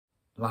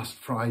last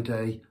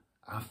Friday,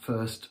 our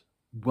first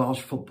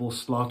Welsh football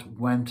slot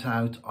went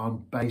out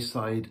on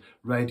Bayside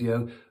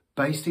Radio,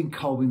 based in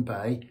Colwyn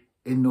Bay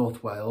in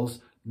North Wales.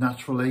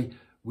 Naturally,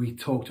 we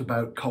talked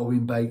about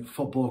Colwyn Bay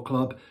Football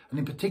Club, and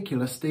in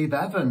particular Steve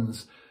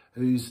Evans,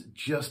 who's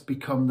just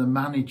become the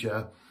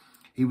manager.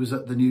 He was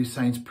at the New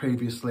Saints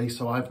previously,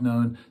 so I've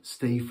known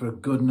Steve for a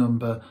good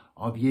number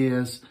of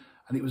years,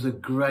 and it was a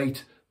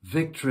great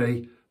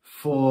victory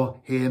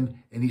for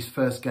him in his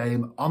first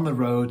game on the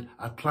road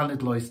at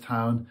Llanidloes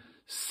Town,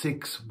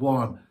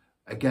 6-1.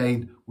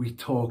 Again, we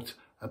talked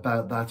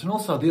about that, and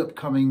also the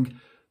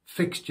upcoming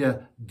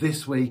fixture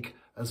this week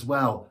as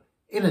well.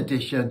 In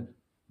addition,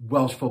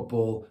 Welsh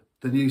football,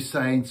 the New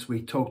Saints,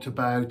 we talked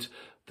about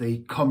the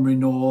Cymru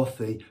North,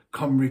 the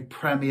Cymru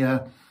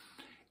Premier.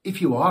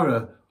 If you are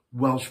a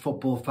Welsh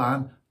football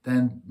fan,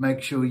 then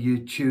make sure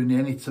you tune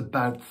in. It's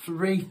about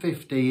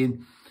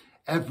 3:15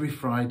 every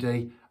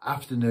Friday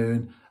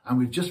afternoon, and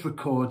we've just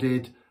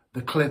recorded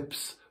the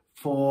clips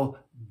for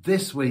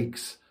this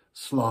week's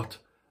slot,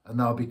 and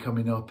they'll be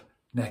coming up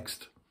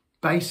next.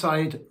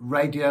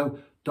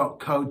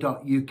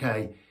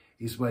 BaysideRadio.co.uk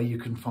is where you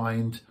can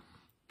find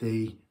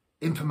the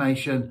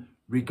information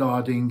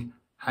regarding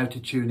how to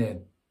tune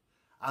in.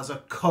 As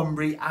a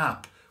Cymru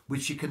app,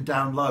 which you can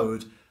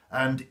download,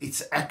 and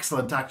it's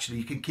excellent actually.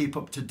 You can keep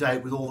up to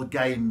date with all the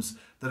games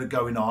that are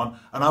going on.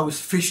 And I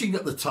was fishing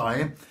at the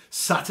time,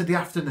 Saturday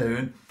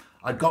afternoon.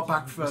 I got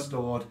back from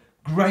restored.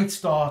 Great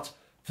start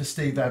for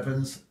Steve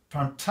Evans,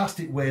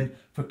 fantastic win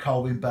for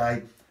Colwyn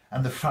Bay,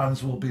 and the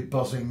fans will be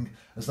buzzing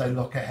as they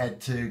look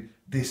ahead to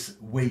this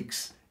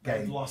week's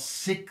game. They've lost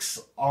 6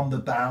 on the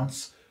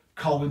bounce.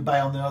 Colwyn Bay,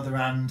 on the other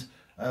hand,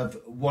 have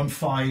won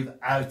 5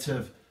 out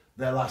of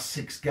their last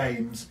 6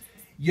 games.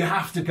 You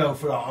have to go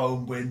for a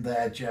home win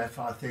there, Jeff.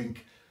 I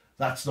think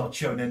that's not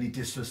showing any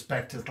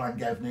disrespect to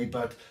Llangefni,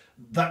 but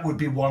that would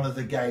be one of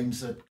the games that